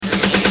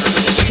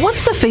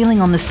What's the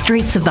feeling on the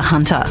streets of the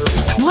Hunter?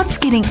 What's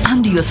getting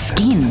under your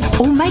skin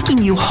or making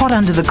you hot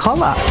under the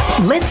collar?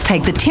 Let's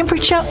take the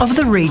temperature of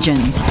the region.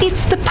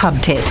 It's the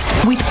pub test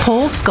with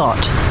Paul Scott.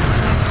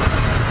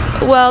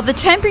 Well, the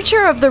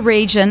temperature of the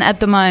region at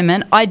the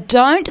moment, I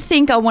don't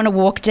think I want to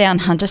walk down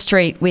Hunter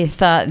Street with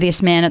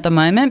this man at the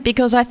moment,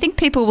 because I think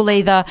people will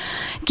either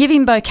give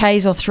him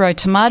bouquets or throw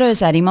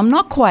tomatoes at him. I'm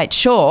not quite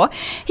sure.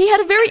 He had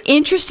a very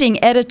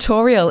interesting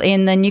editorial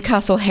in the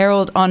Newcastle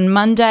Herald on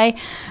Monday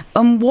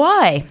on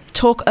why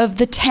talk of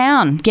the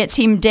town gets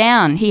him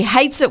down. He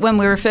hates it when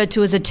we're referred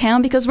to as a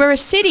town because we're a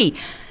city.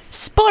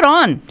 Spot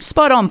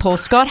on, Paul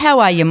Scott.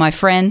 How are you, my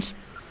friend?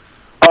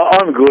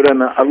 I'm good, and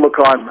look,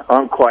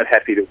 I'm quite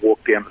happy to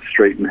walk down the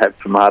street and have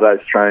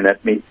tomatoes thrown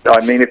at me. I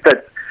mean, if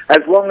that's,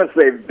 as long as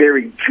they're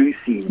very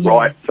juicy,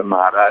 ripe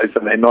tomatoes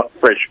and they're not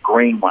fresh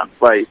green ones,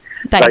 they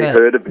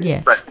hurt a bit.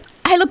 Yeah. But,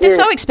 hey, look, they're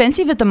so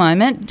expensive at the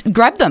moment.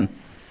 Grab them.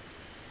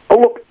 Oh,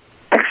 look,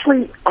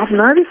 actually, I've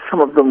noticed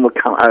some of them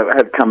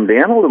have come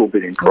down a little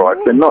bit in price.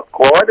 They're not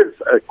quite as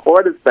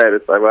bad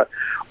as they were.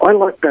 I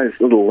like those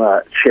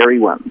little cherry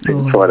ones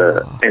inside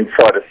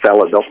a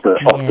salad off the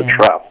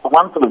truss. The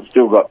ones that have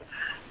still got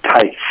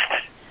taste,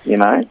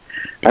 and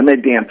they're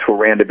down to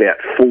around about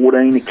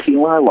 14 a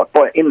kilo. Like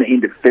by in the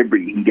end of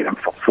February, you can get them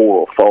for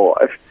 4 or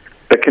 5.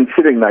 But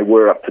considering they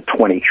were up to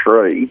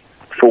 23,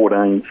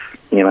 14's,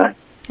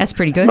 that's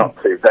pretty good. Not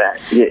too bad.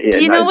 Do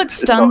you know what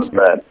stunned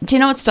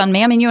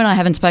me? I mean, you and I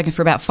haven't spoken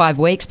for about 5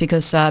 weeks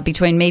because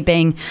between me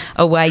being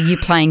away, you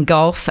playing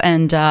golf,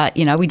 and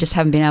we just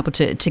haven't been able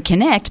to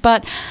connect.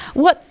 But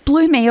what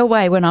blew me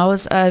away when I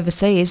was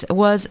overseas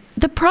was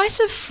the price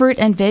of fruit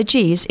and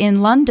veggies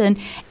in London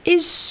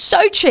is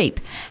so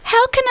cheap.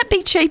 How can it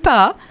be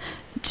cheaper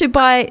to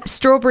buy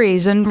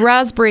strawberries and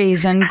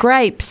raspberries and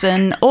grapes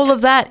and all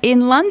of that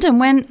in London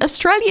when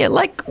Australia,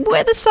 like,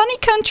 we're the sunny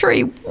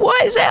country? Why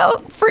is our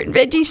fruit and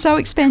veggies so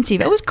expensive?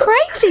 It was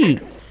crazy.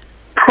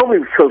 Probably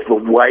because the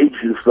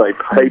wages they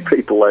pay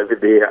people over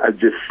there are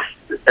just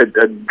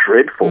are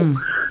dreadful.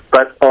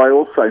 But I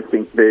also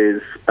think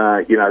there's,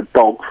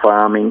 bulk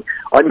farming.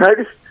 I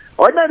noticed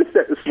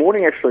that this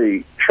morning,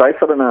 actually, Trace.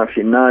 I don't know if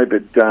you know,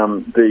 but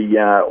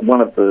the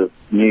one of the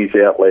news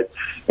outlets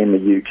in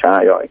the UK,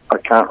 I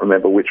can't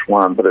remember which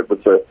one, but it was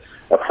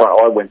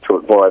I went to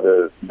it via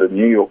the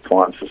New York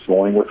Times this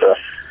morning with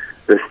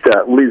this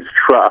Liz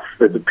Truss.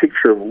 There's a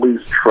picture of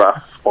Liz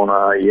Truss on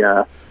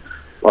a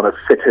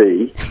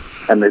settee,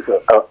 and there's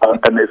a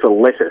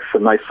lettuce,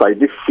 and they say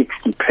this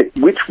 60p,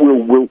 which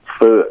will wilt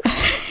first,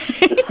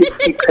 the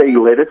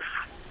 60p lettuce.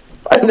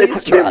 And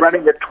they're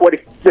running a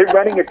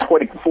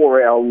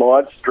 24-hour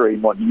live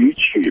stream on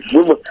YouTube.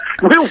 Will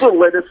the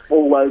lettuce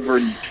fall over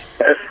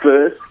at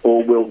first,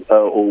 or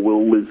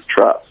will Liz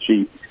Truss?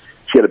 She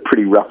had a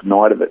pretty rough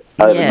night of it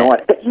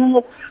overnight. But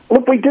look,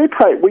 we do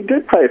pay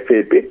a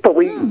fair bit, but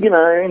we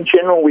in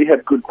general we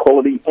have good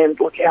quality, and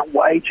look, our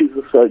wages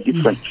are so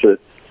different to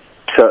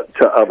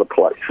other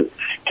places.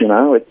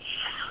 It's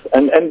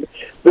and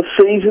the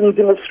seasons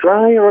in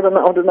Australia. I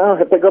don't know.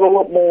 Have they got a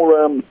lot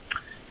more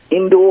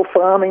indoor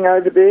farming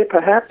over there,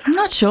 perhaps? I'm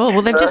not sure.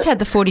 Well, they've just had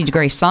the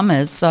 40-degree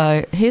summers,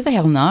 so who the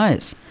hell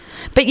knows?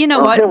 But you know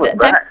what?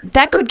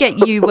 That could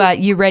get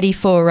you ready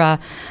for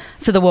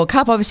the World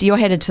Cup. Obviously, you're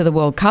headed to the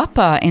World Cup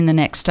in the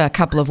next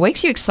couple of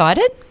weeks. You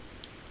excited?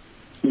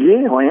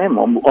 Yeah, I am.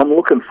 I'm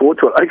looking forward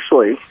to it.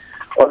 Actually,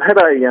 I've had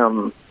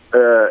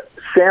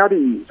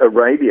Saudi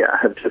Arabia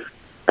have just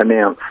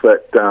announced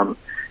that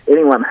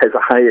anyone has a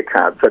Haya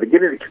card. So to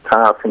get into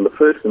Qatar from the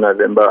 1st of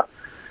November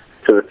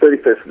to the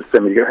 31st of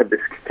December, you're going to have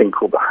this thing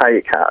called the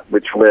Haya card,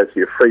 which allows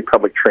you free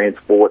public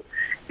transport.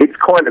 It's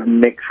kind of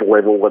next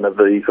level than a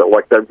visa.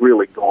 Like, they've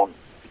really gone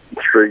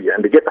through you.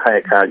 And to get the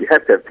Haya card, you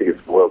have to have tickets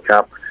for the World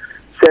Cup.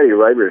 Saudi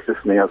Arabia has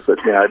just announced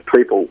that,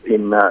 people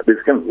in,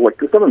 there's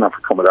not enough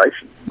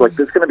accommodation. Like,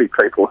 there's going to be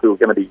people who are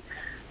going to be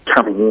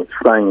coming in,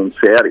 staying in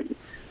Saudi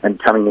and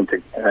coming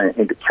into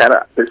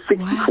Qatar. There's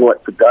 60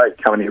 flights a day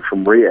coming in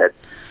from Riyadh.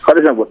 I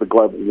don't know what the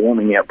global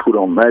warming output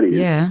on that is.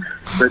 Yeah.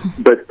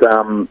 But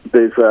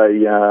there's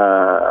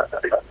a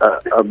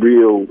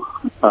real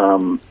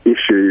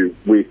issue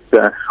with...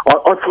 I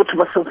thought to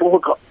myself, well,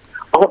 look,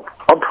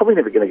 I'm probably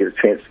never going to get a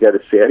chance to go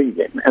to Saudi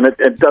again. And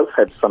it does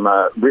have some...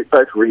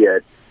 both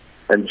Riyadh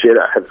and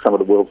Jeddah have some of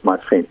the world's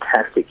most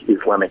fantastic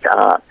Islamic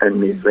art and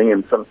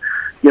museums. And,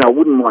 I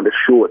wouldn't mind a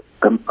short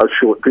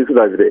visit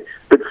over there.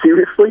 But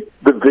seriously,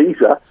 the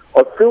visa,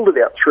 I've filled it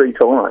out 3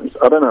 times.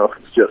 I don't know if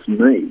it's just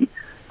me,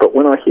 but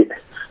when I hit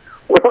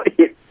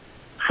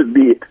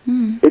submit,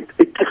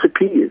 it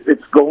disappears.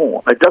 It's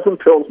gone. It doesn't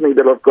tell me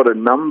that I've got a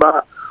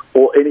number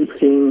or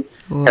anything.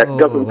 It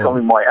doesn't tell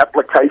me my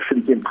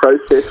application's in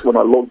process when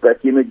I log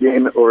back in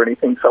again or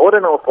anything. So I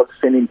don't know if I've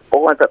sent in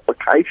 5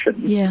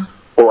 applications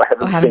or I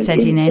haven't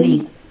sent in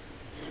any. Wow.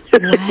 So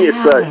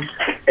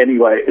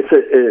anyway,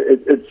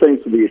 it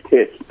seems to be a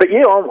test. But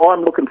yeah,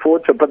 I'm looking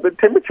forward to it. But the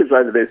temperatures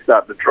over there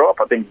starting to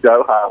drop. I think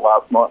Doha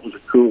last night was a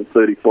cool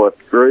 35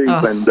 degrees,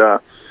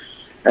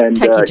 and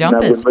take your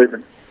jumpers. We're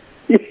moving.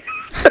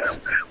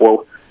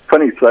 Well,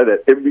 funny you say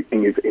that.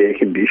 Everything is air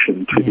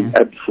conditioned to the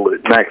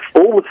absolute max.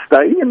 All the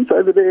stadiums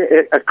over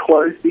there are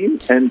closed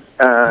in and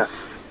air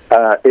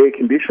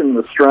conditioned.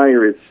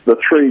 Australia is the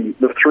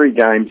three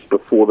games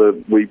before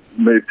we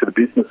move to the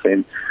business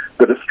end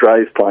that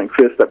Australia's playing.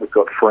 First up, we've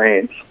got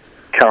France,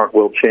 current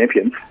world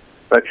champions.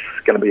 That's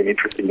going to be an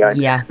interesting game.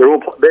 Yeah.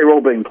 They're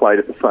all being played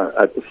at the same.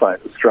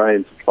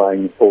 Australians are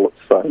playing all at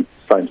the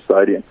same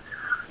stadium.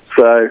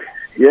 So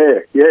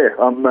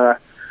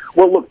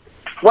well, look,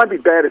 it won't be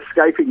bad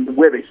escaping the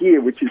weather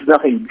here, which is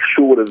nothing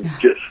short of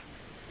just.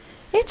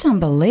 It's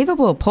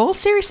unbelievable, Paul.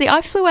 Seriously,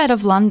 I flew out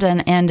of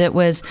London and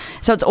it's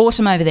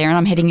autumn over there and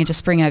I'm heading into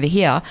spring over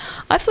here.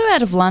 I flew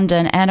out of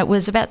London and it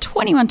was about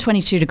 21,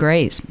 22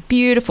 degrees.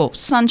 Beautiful.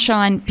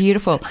 Sunshine,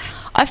 beautiful.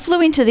 I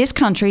flew into this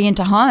country,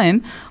 into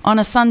home, on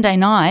a Sunday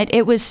night.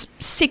 It was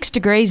 6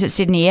 degrees at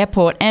Sydney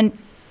Airport and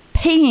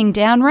peeing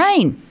down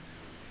rain.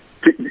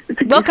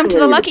 Welcome to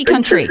the lucky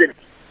country.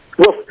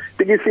 Well,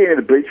 did you see any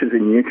of the beaches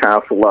in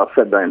Newcastle last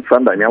Saturday and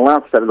Sunday? Now,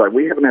 last Saturday,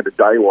 we haven't had a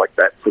day like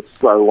that for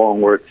so long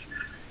where it's,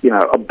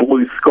 a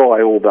blue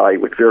sky all day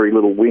with very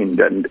little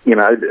wind and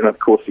of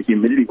course the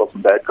humidity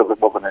wasn't bad because it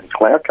wasn't any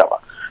cloud cover.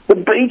 The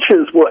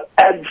beaches were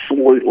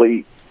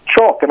absolutely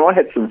chock, and I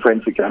had some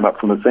friends who came up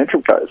from the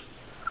Central Coast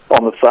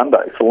on the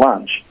Sunday for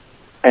lunch,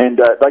 and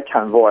they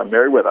came via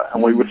Merewether,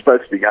 and we were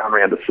supposed to be going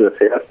around to Surf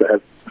House to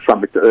have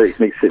something to eat,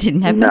 and he said,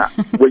 didn't happen.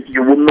 "No,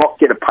 you will not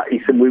get a park." He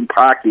said, "We'll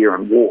park here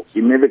and walk.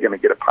 You're never going to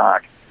get a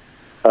park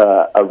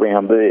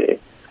around there."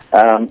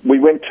 We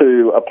went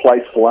to a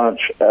place for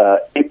lunch.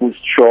 It was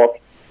chock.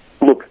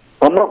 Look,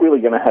 I'm not really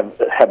going to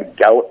have a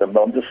go at them,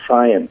 but I'm just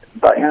saying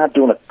they are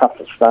doing it tough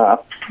for staff.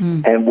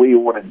 And we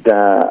ordered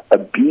a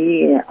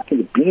beer,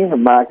 a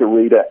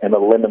margarita, and a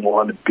lemon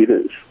lime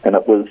bitters, and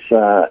it was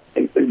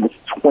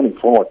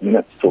 25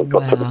 minutes till it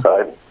got to the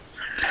table.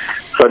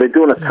 So they're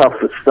doing it tough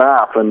for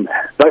staff, and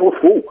they were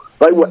full.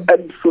 They were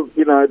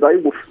absolutely, they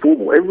were full.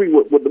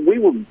 We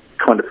were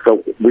kind of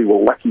felt that we were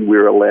lucky we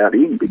were allowed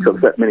in because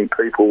that many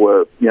people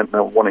were,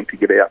 wanting to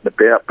get out and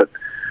about, but.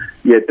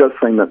 Yeah, it does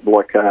seem that a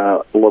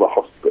lot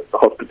of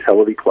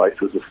hospitality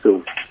places are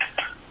still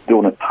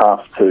doing it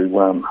tough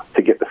to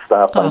get the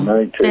staff they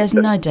need to. There's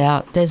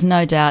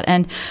no doubt.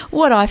 And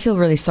what I feel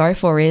really sorry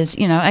for is,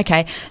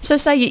 okay, so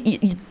say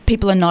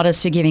people are not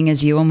as forgiving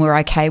as you and we're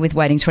okay with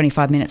waiting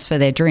 25 minutes for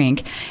their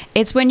drink.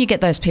 It's when you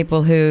get those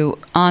people who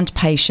aren't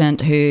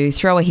patient, who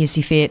throw a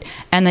hissy fit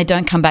and they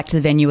don't come back to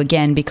the venue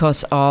again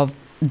because of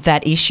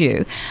that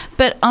issue.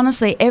 But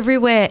honestly,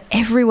 everywhere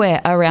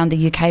around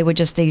the UK were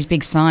just these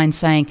big signs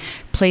saying,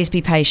 please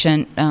be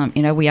patient,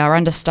 we are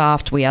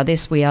understaffed, we are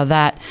this, we are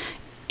that.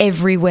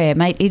 Everywhere,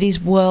 mate, it is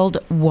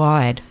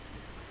worldwide.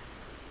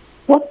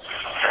 What's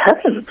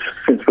happened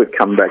since we've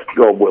come back?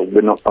 Oh, well,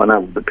 we're not, I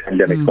know the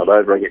pandemic's not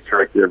over, I get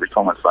corrected every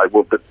time I say,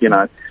 well, but,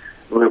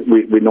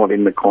 we're not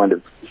in the kind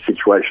of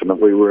situation that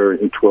we were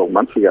in 12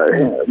 months ago.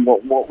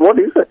 What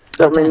is it?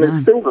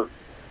 There's still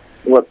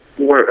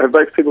have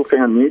those people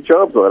found new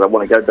jobs, or I don't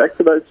want to go back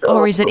to those jobs?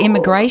 Or is it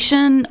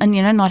immigration and,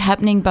 not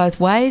happening both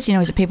ways?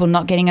 Is it people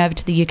not getting over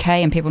to the UK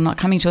and people not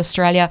coming to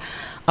Australia?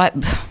 I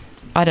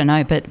don't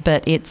know,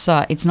 but it's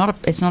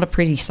not a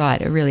pretty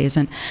sight. It really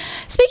isn't.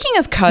 Speaking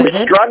of COVID...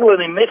 We're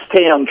struggling in this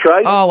town,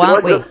 Trace. Oh,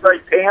 aren't we? Did I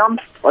just say town?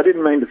 I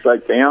didn't mean to say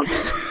town.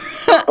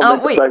 I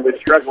meant to say we're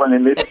struggling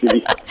in this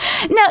city.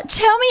 Now,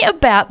 tell me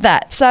about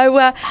that.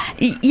 So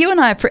you and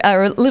I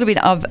are a little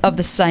bit of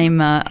the same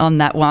on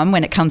that one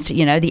when it comes to,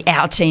 the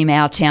Our Team,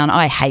 Our Town.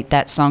 I hate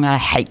that song, I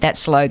hate that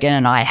slogan,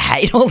 and I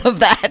hate all of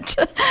that.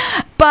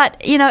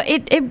 But,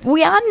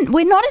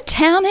 we're not a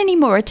town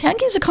anymore. A town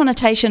gives a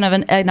connotation of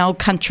an old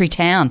country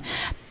town.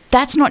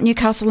 That's not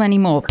Newcastle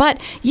anymore.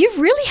 But you've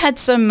really had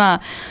some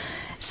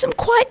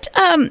quite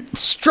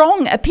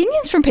strong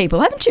opinions from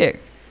people, haven't you?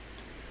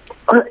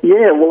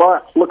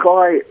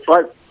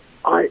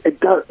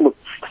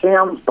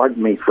 Towns bug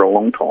me for a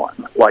long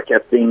time.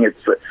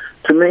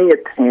 To me, a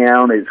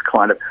town is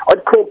kind of,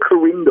 I'd call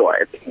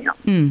Corindai a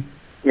town,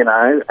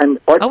 and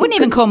I wouldn't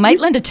even call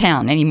Maitland a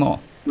town anymore.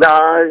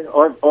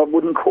 No, I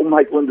wouldn't call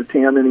Maitland a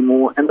town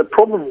anymore. And the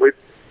problem with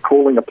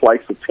calling a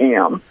place a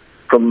town,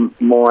 from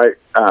my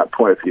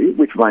point of view,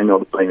 which may not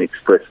have been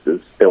expressed as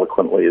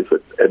eloquently as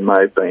it may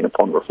have been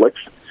upon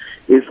reflection,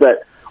 is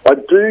that I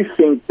do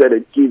think that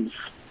it gives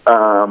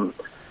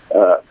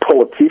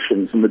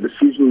politicians and the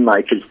decision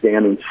makers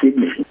down in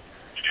Sydney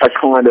a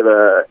kind of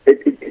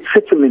it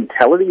fits a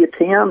mentality of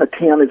town. A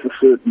town is a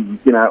certain,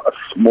 a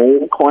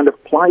small kind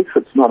of place.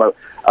 It's not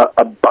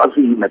a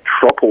buzzing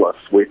metropolis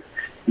with,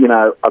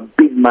 a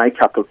big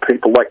makeup of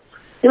people.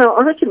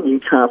 I reckon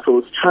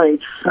Newcastle has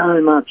changed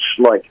so much,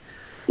 like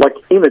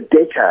in a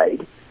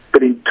decade,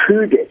 but in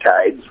 2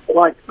 decades,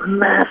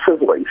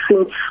 massively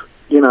since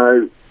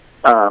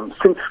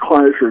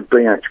closure of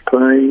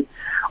BHP.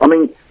 I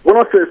mean, when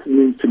I first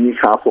moved to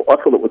Newcastle, I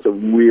thought it was a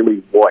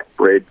really white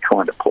bread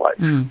kind of place.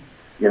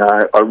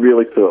 I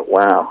really thought,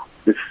 wow,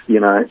 this,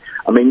 it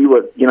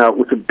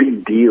was a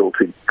big deal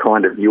to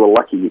you were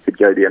lucky you could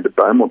go down to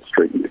Beaumont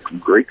Street and get some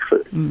Greek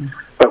food.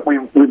 But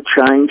we've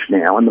changed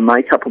now, and the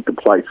makeup of the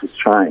place has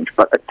changed.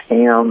 But a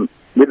town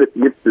with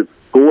the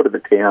board of the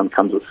town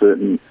comes a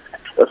certain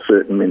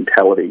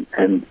mentality,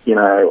 and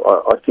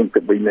I think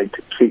that we need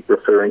to keep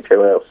referring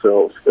to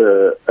ourselves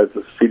as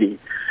a city.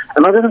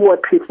 And I don't know why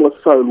people are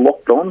so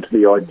locked on to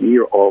the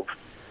idea of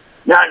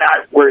no,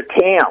 we're a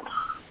town.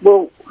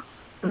 Well,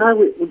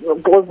 no,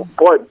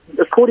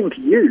 according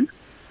to you,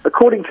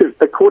 according to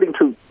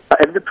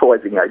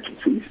advertising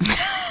agencies,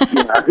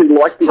 who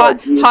like the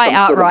idea. Hi,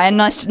 Art Ryan.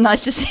 Nice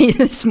to see you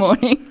this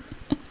morning.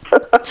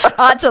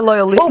 Art's a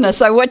loyal listener,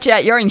 so watch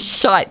out. You're in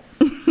shite.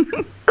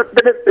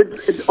 But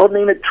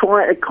it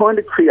kind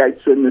of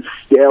creates a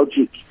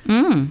nostalgic.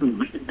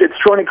 It's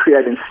trying to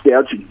create a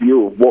nostalgic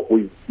view of what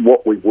we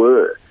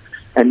were,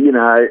 and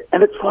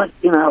and it's like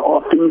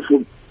things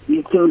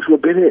were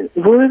better.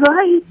 Were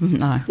they?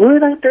 No. Were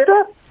they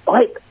better?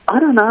 I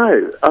don't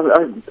know.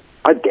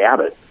 I doubt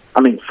it.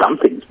 I mean, some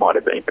things might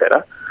have been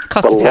better.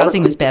 Cost of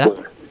housing was better.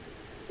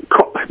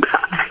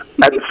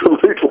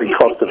 Absolutely,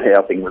 cost of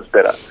housing was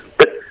better,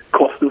 but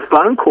cost of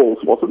phone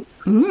calls wasn't.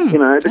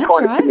 The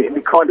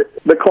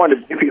kind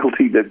of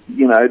difficulty that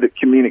that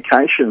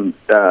communication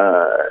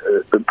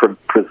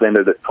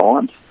presented at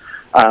times.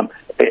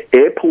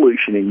 Air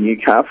pollution in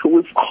Newcastle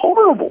was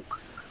horrible.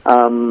 I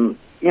don't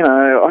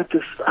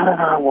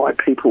know why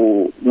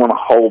people want to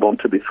hold on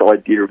to this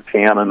idea of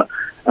town, and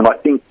I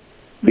think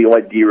the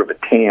idea of a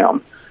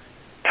town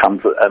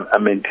comes a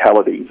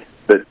mentality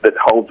that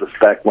holds us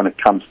back when it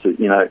comes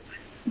to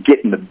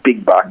getting the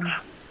big bucks,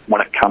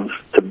 when it comes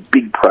to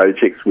big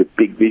projects with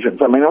big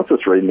visions. I mean, I was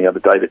just reading the other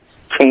day that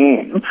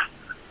Cairns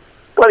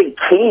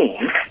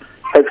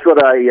has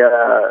got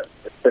a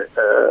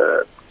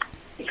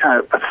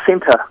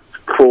centre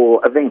for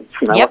events,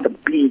 Yep. like a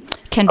big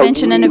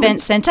convention and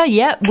event centre.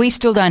 Yeah, we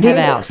still don't have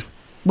ours.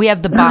 We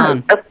have the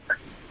barn.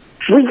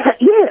 We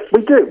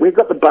do. We've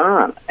got the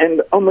barn,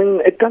 and I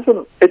mean,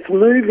 it's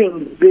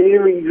moving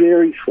very,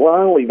 very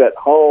slowly. That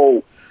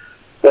whole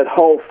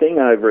thing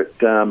over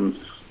at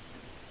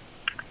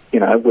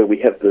where we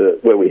have the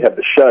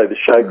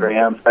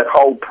showgrounds, that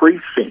whole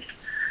precinct.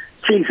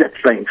 Geez,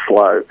 that's been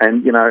slow.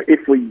 And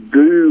if we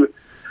do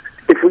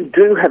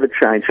have a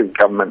change of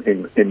government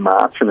in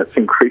March, and it's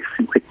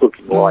increasingly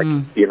looking like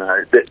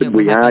that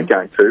we are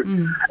going to,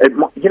 it's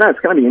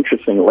going to be an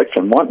interesting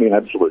election. It might be an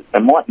absolute.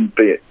 It mightn't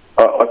be.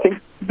 I think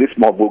this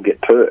mob will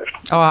get turfed.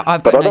 Oh,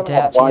 I've got no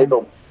doubt. I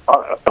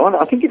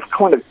think if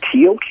kind of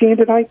teal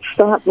candidates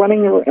start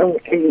running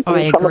around.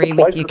 I agree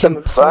with you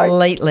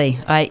completely.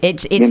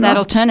 It's that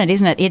alternate,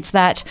 isn't it? It's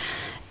that.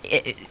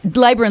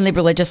 Labor and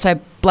Liberal are just so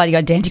bloody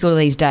identical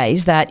these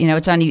days that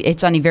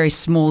it's only very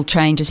small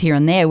changes here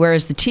and there,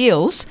 whereas the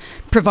Teals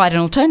provide an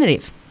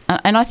alternative.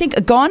 And I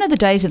think gone are the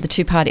days of the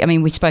two-party. I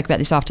mean, we spoke about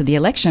this after the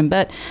election,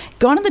 but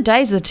gone are the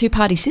days of the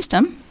two-party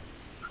system.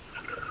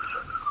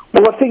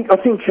 Well, I think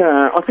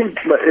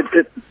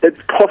it's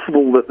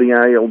possible that the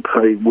ALP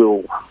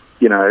will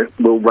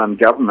run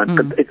government,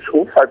 but it's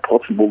also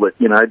possible that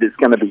there's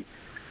going to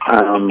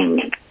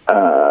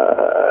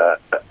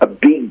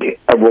be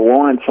a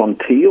reliance on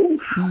Teals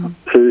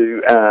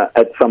to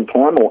at some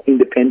time, or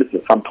independents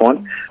at some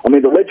time. I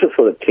mean, the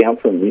Legislative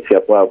Council in New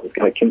South Wales is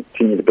going to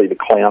continue to be the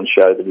clown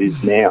show that it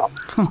is now.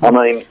 I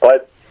mean,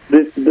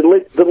 the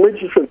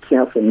Legislative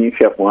Council in New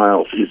South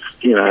Wales is,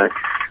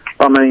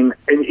 I mean,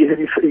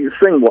 you've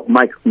seen what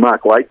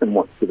Mark Latham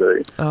wants to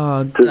do.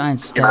 Oh, don't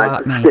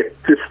start me.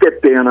 To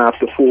step down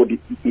after 40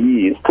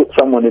 years, put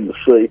someone in the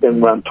seat and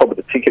run top of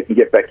the ticket and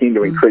get back in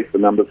to increase the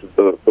numbers of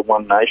the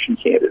One Nation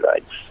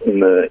candidates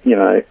in the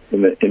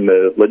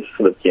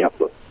Legislative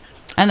Council.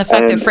 And the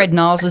fact that Fred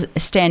Niles is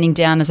standing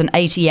down as an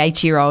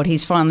 88-year-old,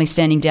 he's finally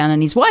standing down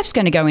and his wife's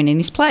going to go in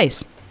his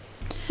place.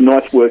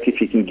 Nice work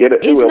if you can get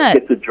it. Isn't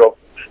it?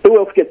 Who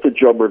else gets a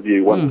job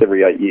review once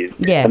every 8 years?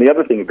 Yeah. And the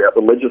other thing about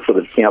the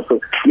Legislative Council,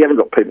 you haven't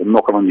got people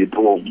knocking on your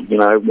door,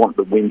 wanting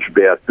to whinge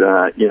about,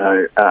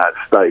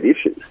 state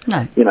issues.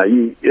 No.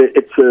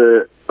 It's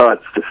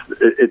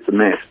a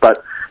mess.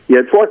 But yeah,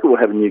 it's like we'll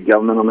have a new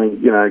government. I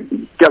mean,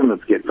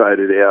 governments get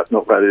voted out,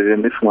 not voted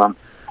in. This one,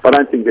 I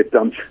don't think they've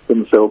done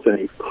themselves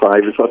any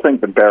favours. I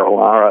think the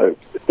Barilaro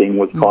thing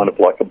was kind of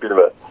like a bit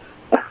of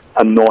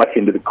a knife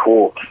into the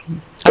corpse.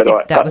 I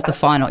think that was the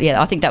final.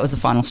 Yeah, I think that was the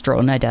final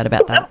straw. No doubt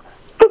about that.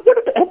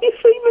 Have you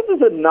seen that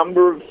there's a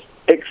number of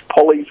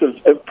ex-pollies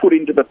have put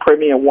into the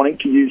Premier wanting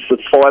to use the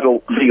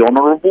title The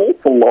Honourable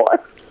for life?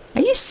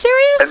 Are you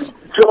serious?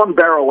 And John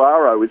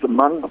Barilaro is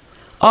among them.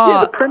 Oh.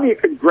 Yeah, the Premier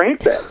can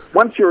grant that.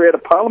 Once you're out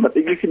of Parliament,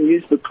 that you can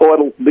use the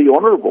title The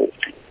Honourable.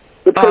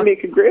 The Premier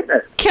can grant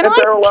that. Can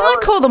I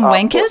call them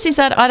wankers? Is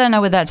that, I don't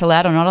know whether that's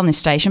allowed or not on this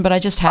station, but I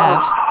just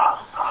have.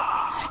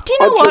 Do you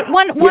know what?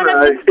 One of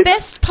the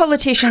best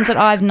politicians that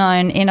I've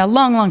known in a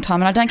long, long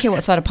time, and I don't care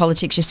what side of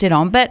politics you sit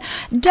on, but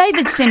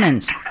David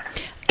Simmons,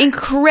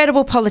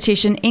 incredible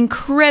politician,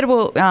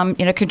 incredible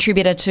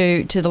contributor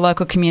to the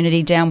local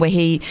community down where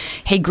he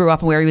grew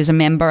up and where he was a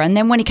member. And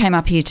then when he came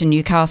up here to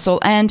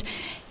Newcastle, and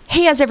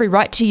he has every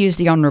right to use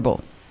the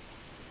Honourable,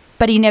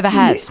 but he never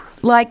has. Yeah.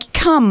 Like,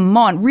 come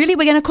on. Really?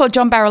 We're going to call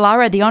John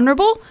Barilaro the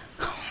Honourable?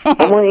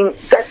 I mean,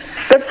 that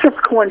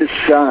just kind of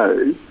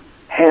shows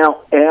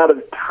how out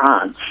of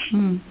touch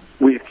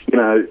with,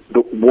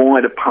 the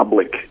wider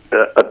public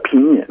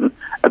opinion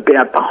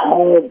about the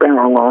whole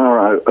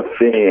Barilaro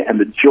affair and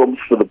the jobs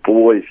for the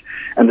boys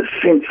and the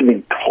sense of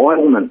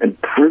entitlement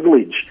and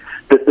privilege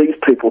that these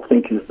people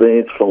think is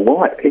theirs for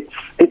life.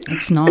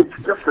 It's not.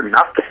 It's just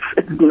enough.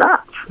 It's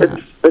nuts. No.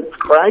 It's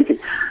crazy.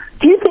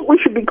 Do you think we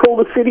should be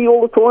called a city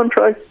all the time,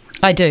 Trace?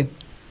 I do.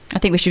 I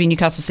think we should be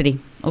Newcastle City,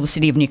 or the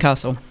city of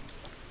Newcastle.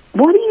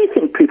 Why do you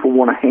think people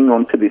want to hang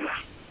on to this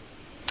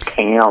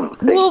town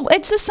thing? Well,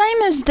 it's the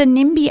same as the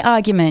NIMBY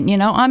argument.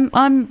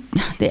 I'm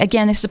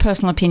again, this is a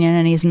personal opinion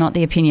and is not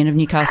the opinion of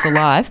Newcastle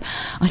Live.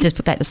 I just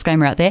put that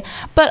disclaimer out there.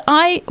 But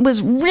I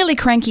was really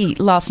cranky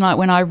last night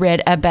when I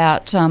read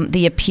about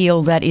the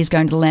appeal that is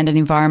going to the Land and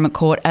Environment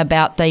Court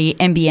about the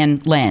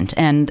NBN land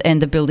and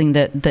the building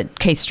that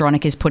Keith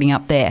Stronach is putting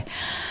up there.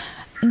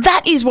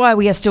 That is why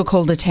we are still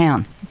called a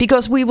town,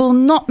 because we will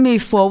not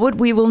move forward.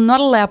 We will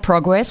not allow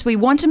progress. We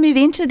want to move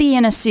into the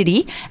inner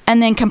city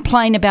and then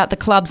complain about the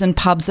clubs and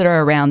pubs that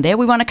are around there.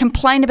 We want to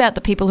complain about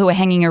the people who are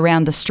hanging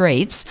around the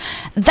streets.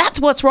 That's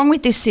what's wrong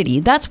with this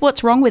city. That's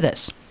what's wrong with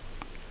us.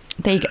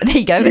 There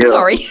you go. Yeah.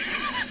 Sorry.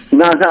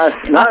 No.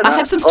 I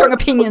have some strong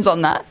opinions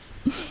on that.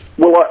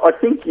 Well, I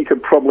think you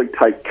could probably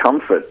take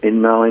comfort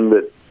in knowing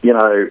that,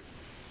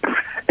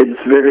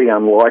 it's very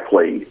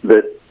unlikely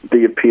that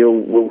the appeal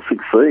will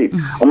succeed.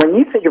 I mean,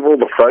 you think of all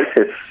the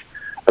protests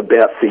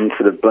about things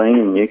that have been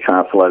in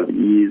Newcastle over the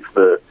years,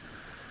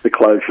 the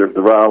closure of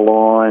the rail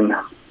line,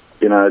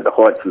 the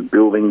heights of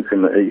buildings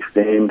in the East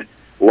End,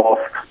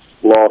 lost.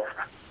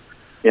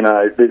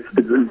 There's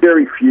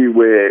very few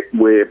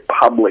where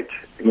public,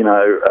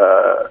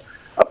 a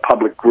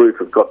public group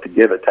have got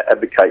together to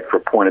advocate for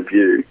a point of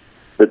view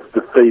that's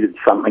defeated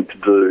something to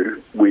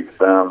do with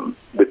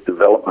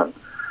development.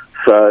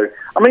 So,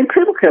 I mean,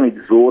 people can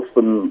exhaust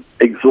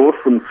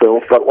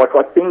themselves, but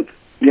I think,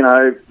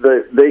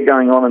 they're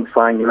going on and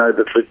saying,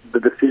 that the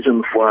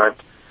decisions weren't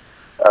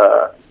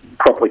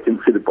properly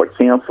considered by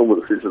council,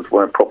 the decisions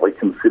weren't properly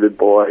considered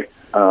by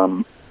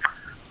the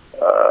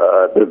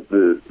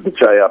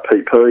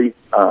JRPP,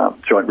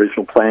 Joint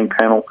Regional Planning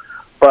Panel.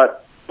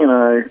 But,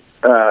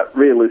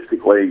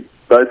 realistically,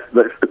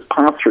 it's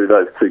passed through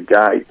those two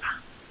gates.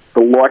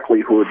 The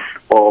likelihood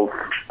of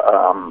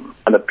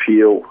an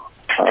appeal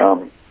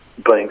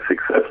being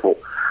successful.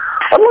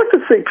 I'd like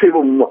to see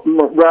people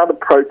rather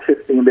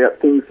protesting about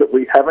things that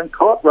we haven't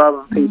got rather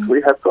than things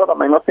we have got. I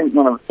mean, I think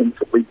one of the things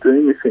that we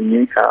do miss in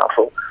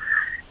Newcastle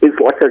is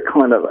like a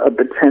kind of a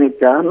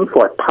botanic gardens,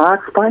 like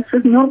park space.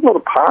 There's not a lot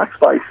of park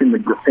space in the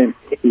descent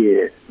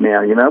here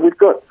now, We've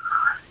got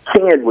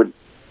King Edward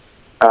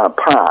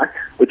Park,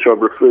 which I've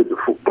referred to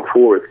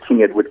before as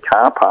King Edward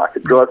Car Park.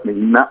 It drives me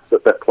nuts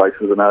that place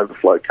is an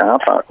overflow car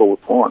park all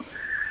the time.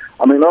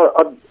 I mean,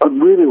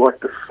 I'd really like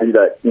to see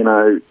that,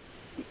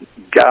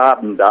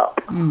 gardened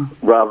up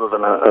rather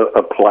than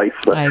a place.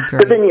 I agree.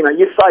 But then,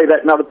 you say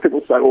that and other people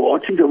say, well, I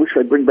think I wish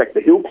they'd bring back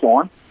the hill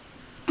climb.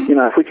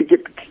 If we could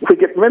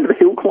get, remember the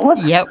hill climb?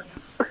 Yep.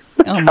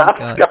 Oh, my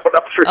God.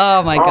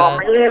 Oh, my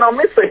God. Oh, man, I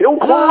miss the hill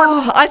climb.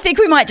 Oh, I think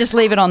we might just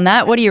leave it on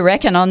that. What do you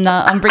reckon on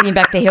bringing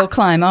back the hill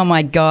climb? Oh,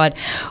 my God.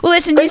 Well,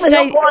 listen, you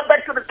stay... Hill climb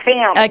back to the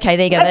town. Okay,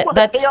 there you go.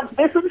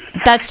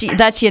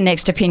 That's your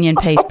next opinion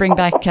piece. Bring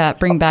back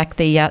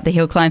the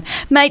hill climb.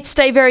 Mate,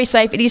 stay very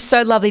safe. It is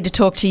so lovely to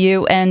talk to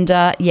you. And,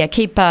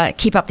 keep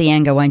up the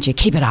anger, won't you?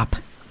 Keep it up.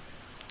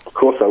 Of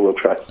course I will,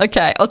 Trey.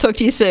 Okay, I'll talk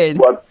to you soon.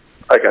 Well,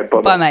 okay,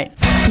 bye-bye. Bye, mate.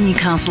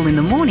 Newcastle in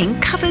the Morning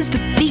covers the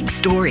big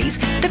stories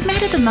that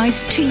matter the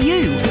most to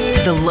you,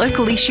 the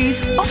local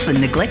issues often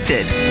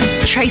neglected.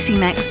 Tracy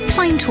Mack's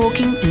plain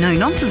talking, no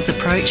nonsense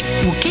approach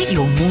will get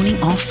your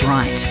morning off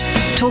right.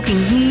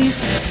 Talking news,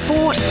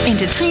 sport,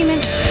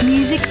 entertainment,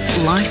 music,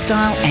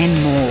 lifestyle and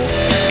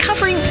more.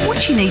 Covering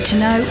what you need to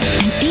know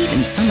and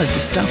even some of the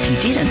stuff you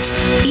didn't.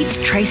 It's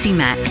Tracy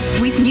Mack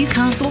with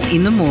Newcastle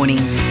in the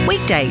Morning.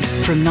 Weekdays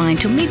from 9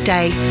 till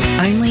midday,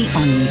 only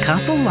on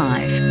Newcastle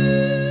Live.